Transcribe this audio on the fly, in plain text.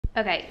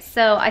Okay,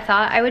 so I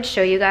thought I would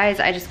show you guys.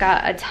 I just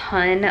got a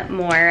ton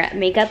more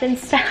makeup and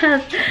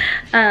stuff.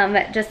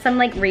 Just some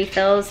like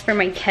refills for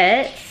my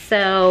kit.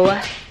 So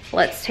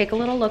let's take a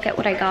little look at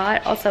what I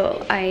got.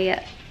 Also,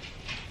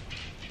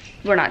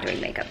 we're not doing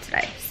makeup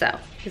today. So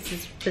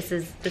this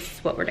is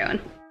what we're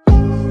doing.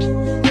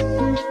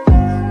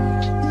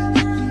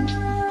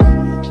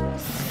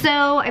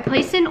 So I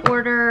placed an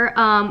order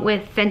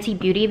with Fenty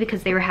Beauty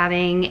because they were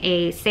having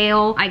a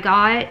sale. I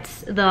got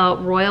the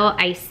Royal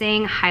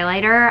Icing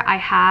highlighter. I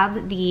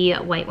have the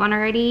white one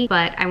already,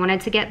 but I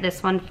wanted to get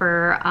this one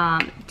for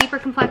deeper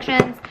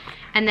complexions.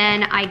 And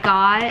then I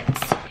got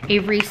a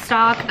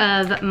restock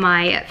of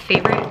my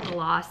favorite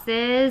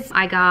glosses.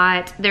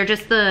 They're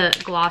just the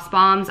gloss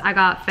bombs. I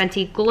got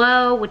Fenty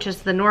Glow, which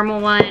is the normal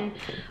one.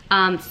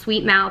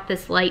 Sweet Mouth,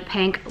 this light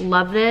pink.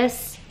 Love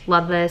this,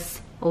 love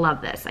this.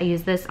 Love this. I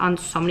use this on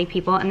so many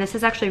people, and this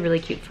is actually really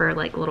cute for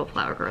like little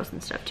flower girls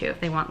and stuff too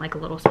if they want like a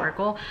little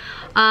sparkle.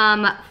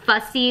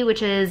 Fussy,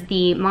 which is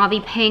the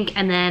mauve pink,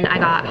 and then I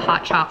got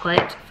Hot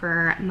Chocolate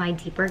for my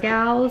deeper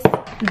gals.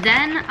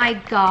 Then I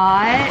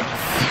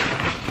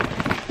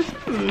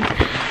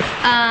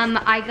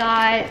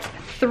got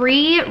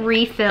 3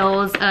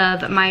 refills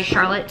of my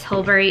Charlotte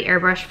Tilbury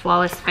Airbrush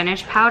Flawless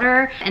Finish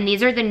Powder. And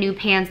these are the new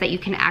pans that you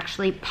can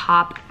actually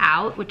pop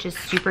out, which is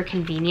super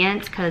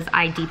convenient because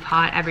I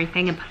depot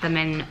everything and put them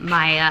in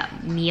my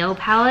MUA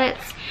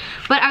palettes.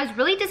 But I was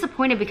really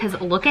disappointed because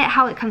look at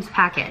how it comes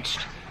packaged.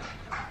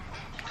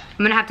 I'm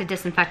gonna have to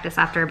disinfect this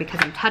after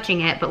because I'm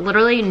touching it, but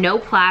literally no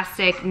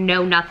plastic,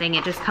 no nothing.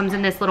 It just comes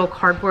in this little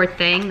cardboard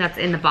thing that's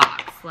in the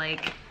box.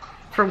 Like,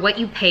 for what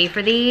you pay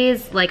for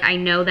these, like I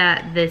know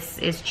that this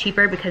is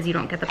cheaper because you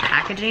don't get the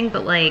packaging,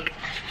 but like,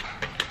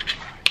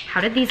 how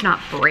did these not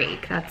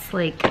break? That's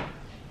like,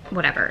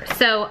 whatever.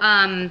 So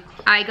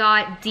I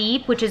got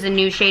Deep, which is a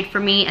new shade for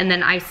me, and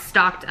then I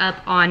stocked up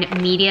on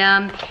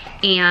Medium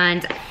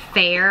and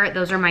Fair.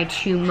 Those are my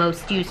 2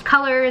 most used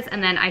colors,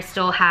 and then I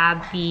still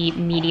have the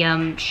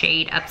medium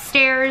shade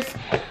upstairs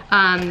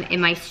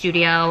in my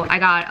studio. I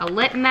got a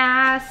lip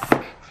mask.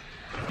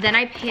 Then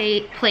I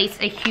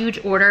placed a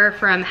huge order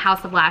from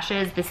House of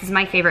Lashes. This is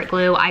my favorite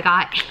glue. I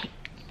got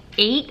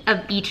 8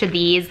 of each of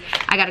these.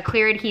 I got a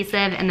clear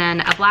adhesive and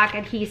then a black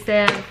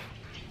adhesive.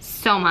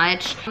 So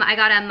much. I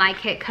got a My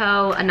Kit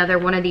Co, another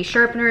one of these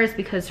sharpeners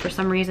because for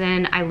some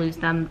reason I lose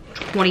them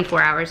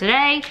 24 hours a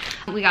day.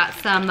 We got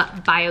some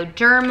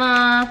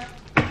Bioderma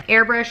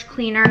airbrush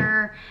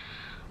cleaner.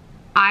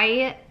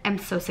 I am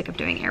so sick of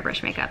doing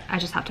airbrush makeup. I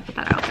just have to put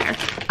that out there.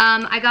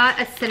 I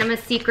got a Cinema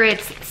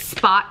Secrets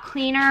spot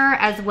cleaner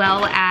as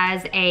well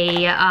as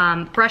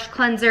a brush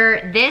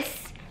cleanser. This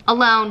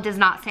alone does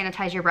not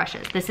sanitize your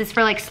brushes. This is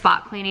for like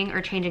spot cleaning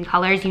or changing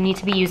colors. You need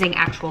to be using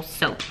actual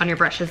soap on your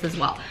brushes as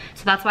well.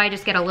 So that's why I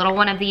just get a little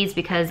one of these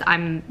because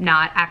I'm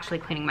not actually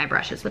cleaning my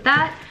brushes with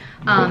that.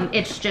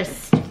 It's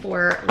just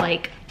for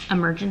like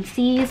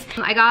emergencies.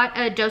 I got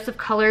a Dose of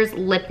Colors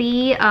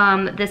Lippy.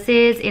 This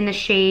is in the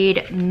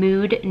shade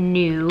Mood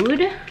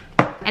Nude.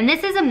 And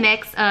this is a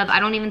mix of, I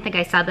don't even think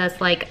I said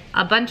this, like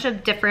a bunch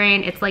of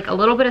different, it's like a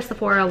little bit of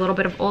Sephora, a little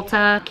bit of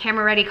Ulta,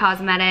 Camera Ready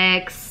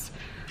Cosmetics,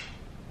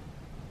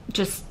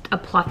 just a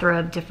plethora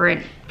of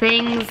different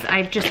things.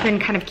 I've just been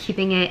kind of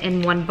keeping it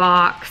in one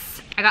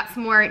box. I got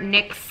some more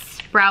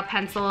NYX brow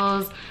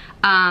pencils.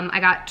 I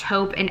got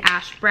Taupe and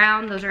Ash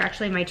Brown. Those are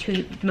actually my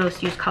 2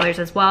 most used colors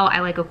as well. I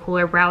like a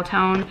cooler brow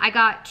tone. I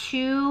got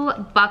 2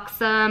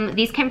 Buxom.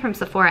 These came from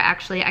Sephora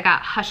actually. I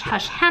got Hush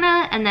Hush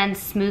Henna and then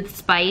Smooth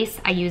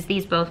Spice. I use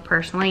these both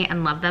personally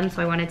and love them,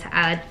 so I wanted to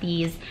add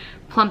these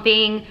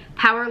plumping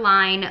Power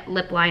Line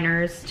lip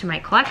liners to my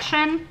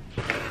collection.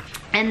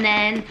 And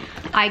then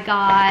I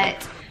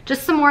got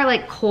just some more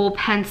like kohl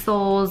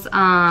pencils,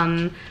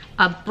 a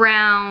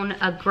brown,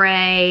 a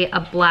gray,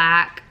 a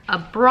black, a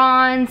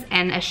bronze,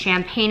 and a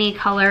champagne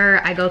color.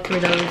 I go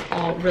through those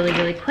all really,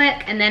 really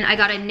quick. And then I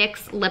got a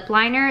NYX lip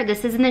liner.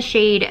 This is in the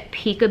shade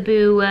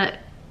Peekaboo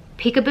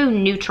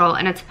Neutral,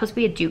 and it's supposed to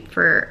be a dupe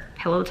for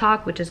Pillow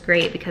Talk, which is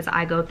great because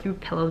I go through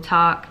Pillow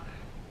Talk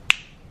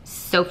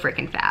so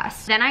freaking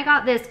fast. Then I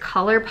got this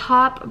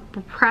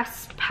ColourPop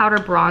pressed powder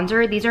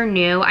bronzer. These are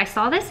new. I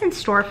saw this in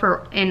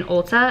store in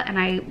Ulta, and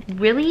I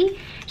really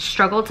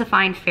struggled to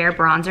find fair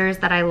bronzers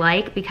that I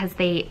like because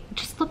they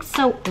just look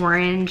so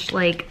orange.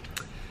 Like,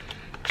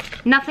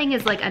 nothing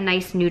is like a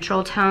nice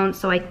neutral tone,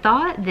 so I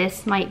thought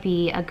this might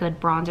be a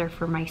good bronzer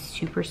for my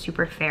super,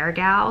 super fair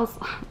gals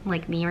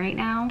like me right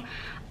now.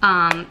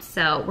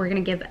 So we're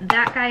gonna give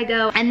that guy a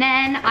go. And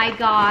then I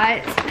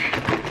got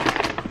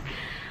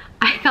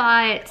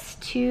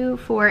 2,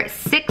 4,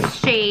 6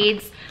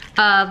 shades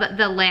of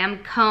the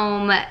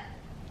Lancome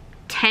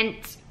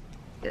Tint,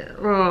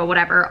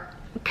 whatever,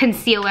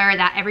 concealer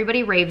that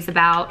everybody raves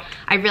about.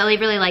 I really,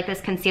 really like this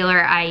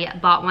concealer. I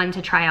bought one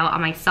to try out on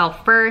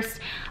myself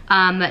first.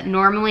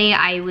 Normally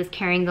I was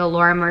carrying the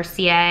Laura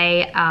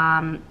Mercier,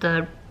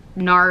 the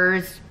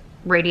NARS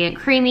Radiant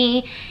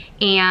Creamy,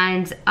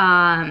 and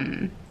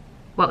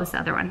what was the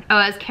other one? Oh,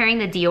 I was carrying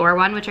the Dior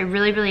one, which I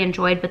really, really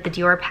enjoyed, but the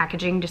Dior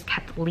packaging just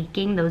kept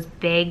leaking, those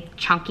big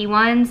chunky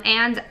ones.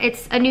 And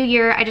it's a new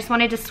year, I just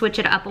wanted to switch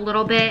it up a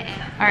little bit.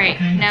 All right,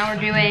 now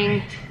we're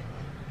doing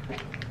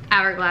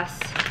Hourglass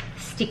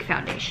Stick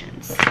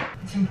Foundations.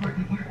 It's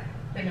important work,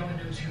 but no one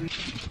knows who.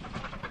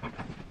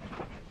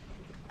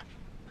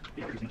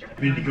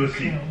 We need to go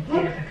see.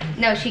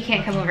 No, she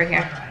can't come over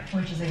here.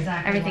 Which is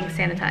exactly everything's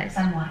sanitized.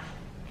 And what?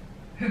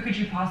 Who could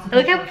you possibly?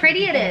 Look how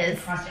pretty it is.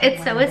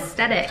 It's so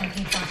aesthetic.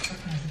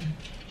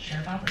 Sure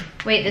about it.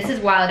 Wait, this is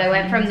wild. I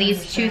went from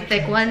these two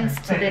thick ones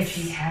to But if this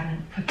she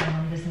hadn't put them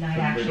on this night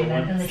action,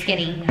 then the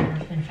skinny. treasure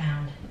never been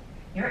found.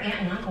 Your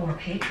aunt and uncle were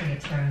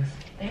patriots, Rose.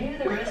 They knew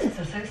the risks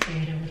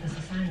associated with this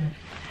assignment.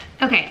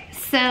 Okay,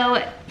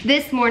 so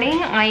this morning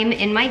I'm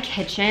in my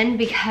kitchen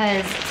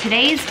because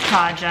today's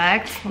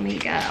project, let me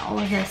get all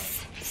of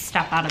this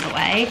stuff out of the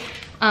way,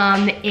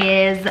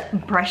 is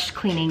brush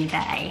cleaning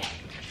day.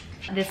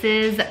 This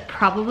is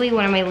probably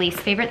one of my least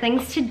favorite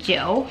things to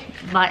do,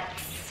 but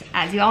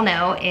as you all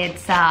know,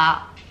 it's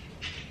a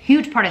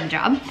huge part of the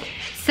job.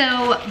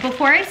 So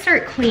before I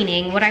start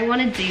cleaning, what I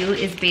wanna do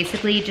is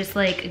basically just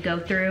like go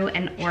through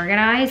and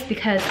organize,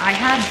 because I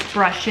have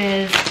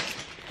brushes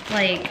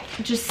like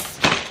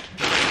just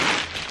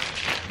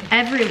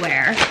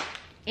everywhere,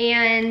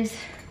 and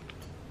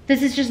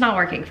this is just not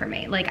working for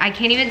me. Like, I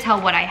can't even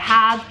tell what I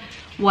have,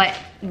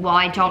 well,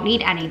 I don't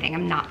need anything.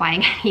 I'm not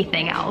buying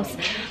anything else.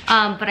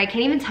 But I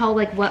can't even tell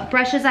like what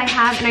brushes I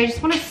have, and I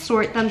just wanna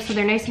sort them so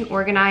they're nice and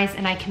organized,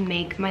 and I can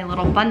make my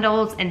little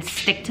bundles and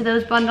stick to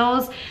those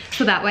bundles.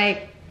 So that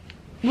way,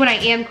 when I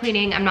am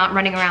cleaning, I'm not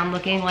running around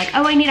looking like,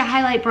 oh, I need a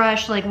highlight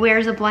brush, like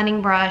where's a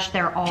blending brush?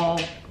 They're all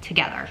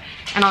together.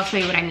 And I'll show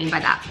you what I mean by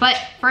that. But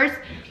first,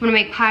 I'm gonna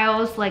make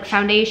piles like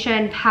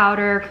foundation,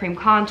 powder, cream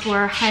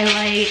contour,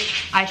 highlight,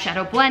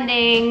 eyeshadow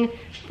blending,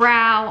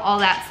 brow, all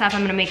that stuff.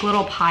 I'm gonna make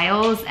little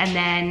piles and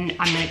then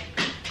I'm gonna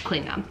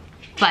clean them.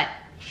 But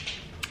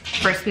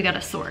first we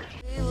gotta sort.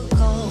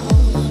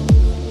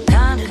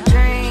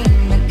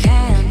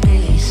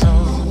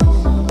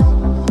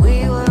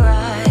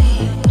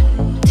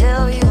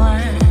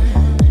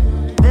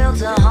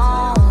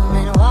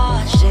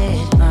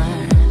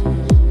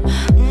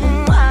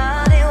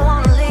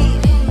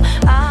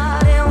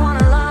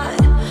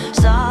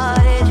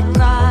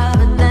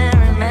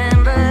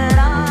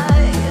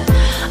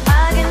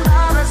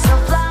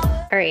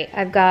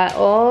 I've got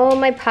all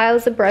my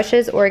piles of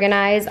brushes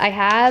organized. I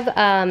have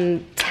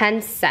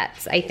 10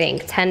 sets, I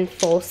think, 10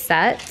 full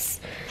sets.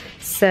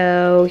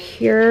 So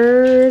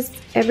here's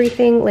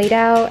everything laid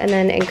out, and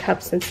then in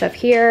cups and stuff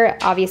here.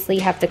 Obviously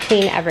you have to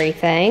clean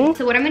everything.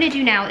 So what I'm gonna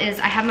do now is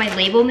I have my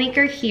label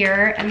maker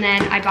here, and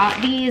then I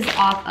bought these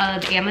off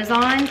of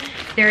Amazon.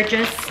 They're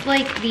just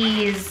like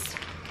these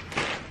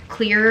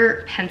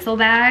clear pencil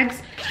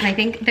bags, and I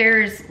think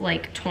there's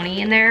like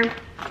 20 in there.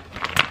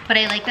 But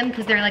I like them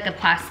because they're like a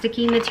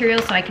plasticky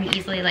material, so I can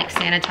easily like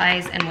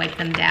sanitize and wipe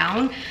them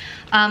down.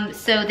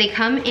 So they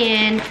come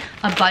in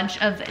a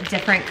bunch of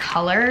different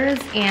colors,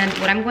 and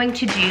what I'm going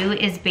to do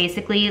is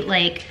basically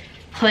like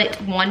put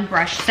one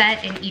brush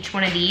set in each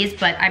one of these,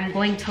 but I'm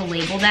going to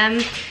label them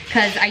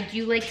because I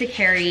do like to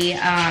carry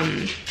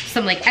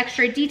some like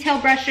extra detail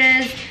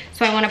brushes.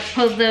 So I want to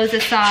put those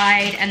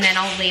aside, and then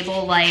I'll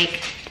label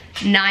like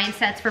 9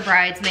 sets for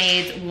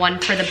bridesmaids, 1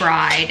 for the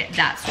bride,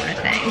 that sort of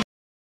thing.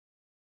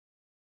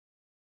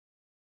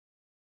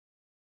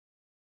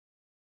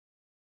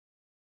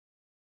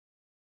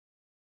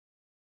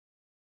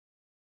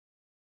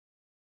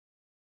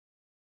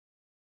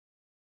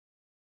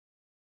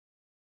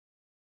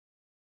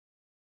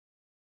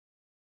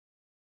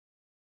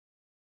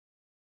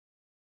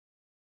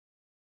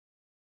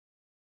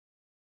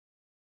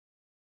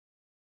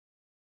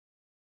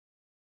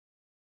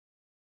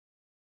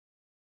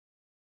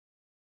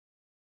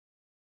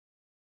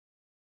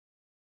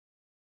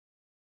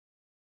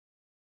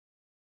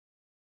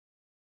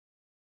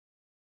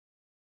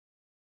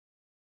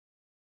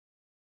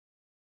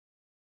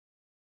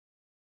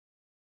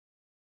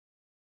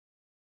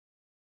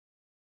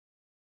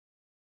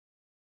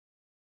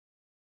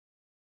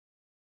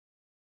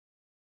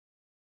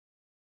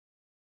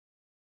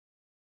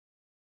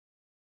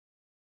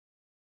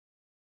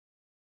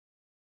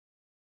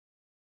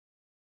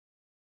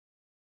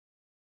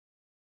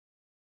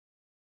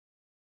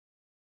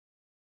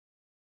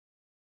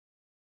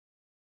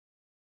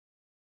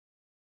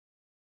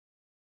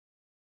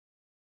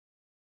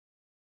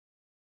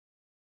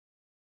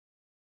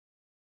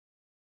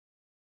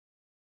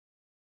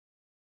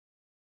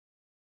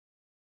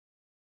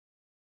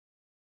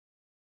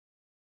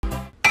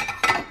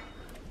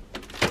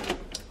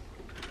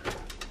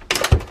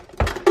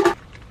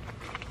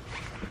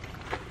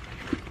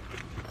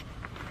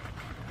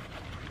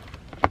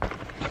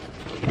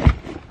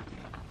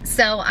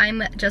 So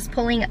I'm just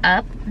pulling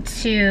up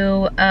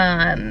to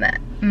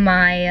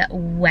my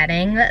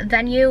wedding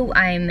venue.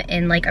 I'm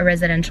in like a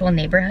residential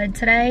neighborhood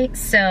today,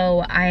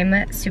 so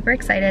I'm super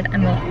excited.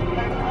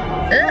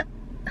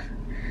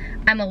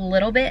 I'm a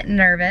little bit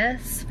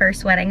nervous,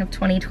 first wedding of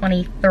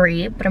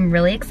 2023, but I'm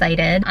really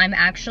excited. I'm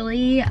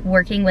actually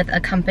working with a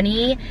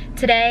company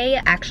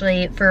today.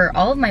 Actually, for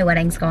all of my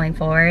weddings going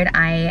forward,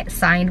 I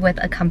signed with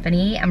a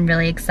company. I'm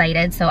really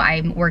excited. So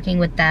I'm working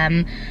with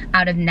them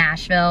out of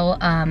Nashville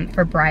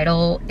for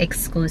bridal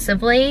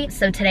exclusively.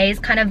 So today's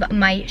kind of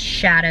my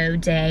shadow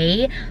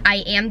day.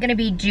 I am gonna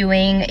be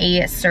doing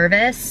a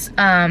service.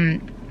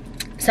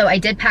 So I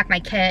did pack my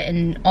kit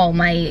and all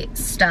my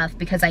stuff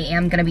because I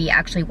am gonna be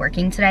actually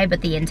working today,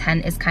 but the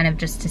intent is kind of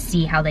just to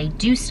see how they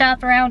do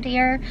stuff around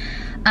here.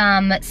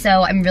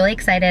 So I'm really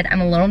excited.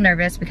 I'm a little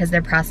nervous because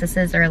their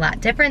processes are a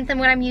lot different than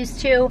what I'm used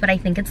to, but I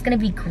think it's gonna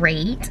be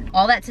great.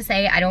 All that to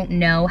say, I don't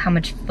know how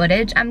much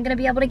footage I'm gonna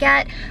be able to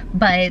get,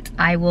 but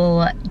I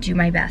will do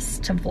my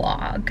best to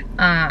vlog.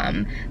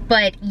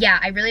 But yeah,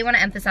 I really wanna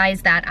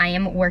emphasize that I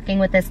am working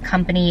with this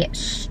company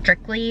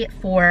strictly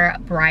for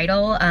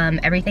bridal.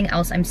 Everything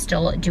else I'm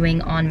still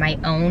doing on my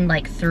own,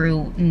 like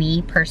through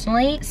me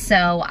personally.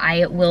 So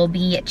I will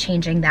be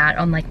changing that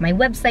on like my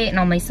website and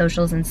all my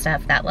socials and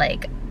stuff, that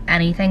like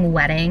anything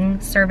wedding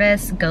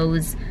service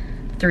goes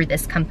through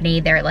this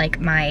company. They're like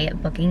my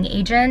booking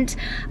agent,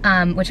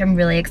 which I'm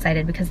really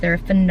excited because they're a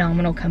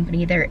phenomenal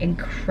company. They're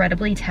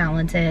incredibly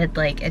talented.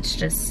 Like, it's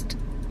just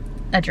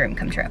a dream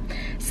come true.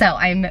 So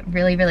I'm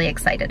really, really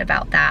excited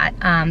about that,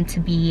 to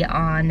be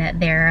on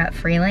their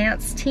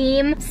freelance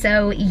team.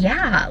 So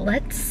yeah,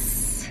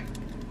 let's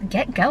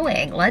get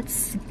going.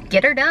 Let's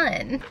get her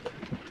done.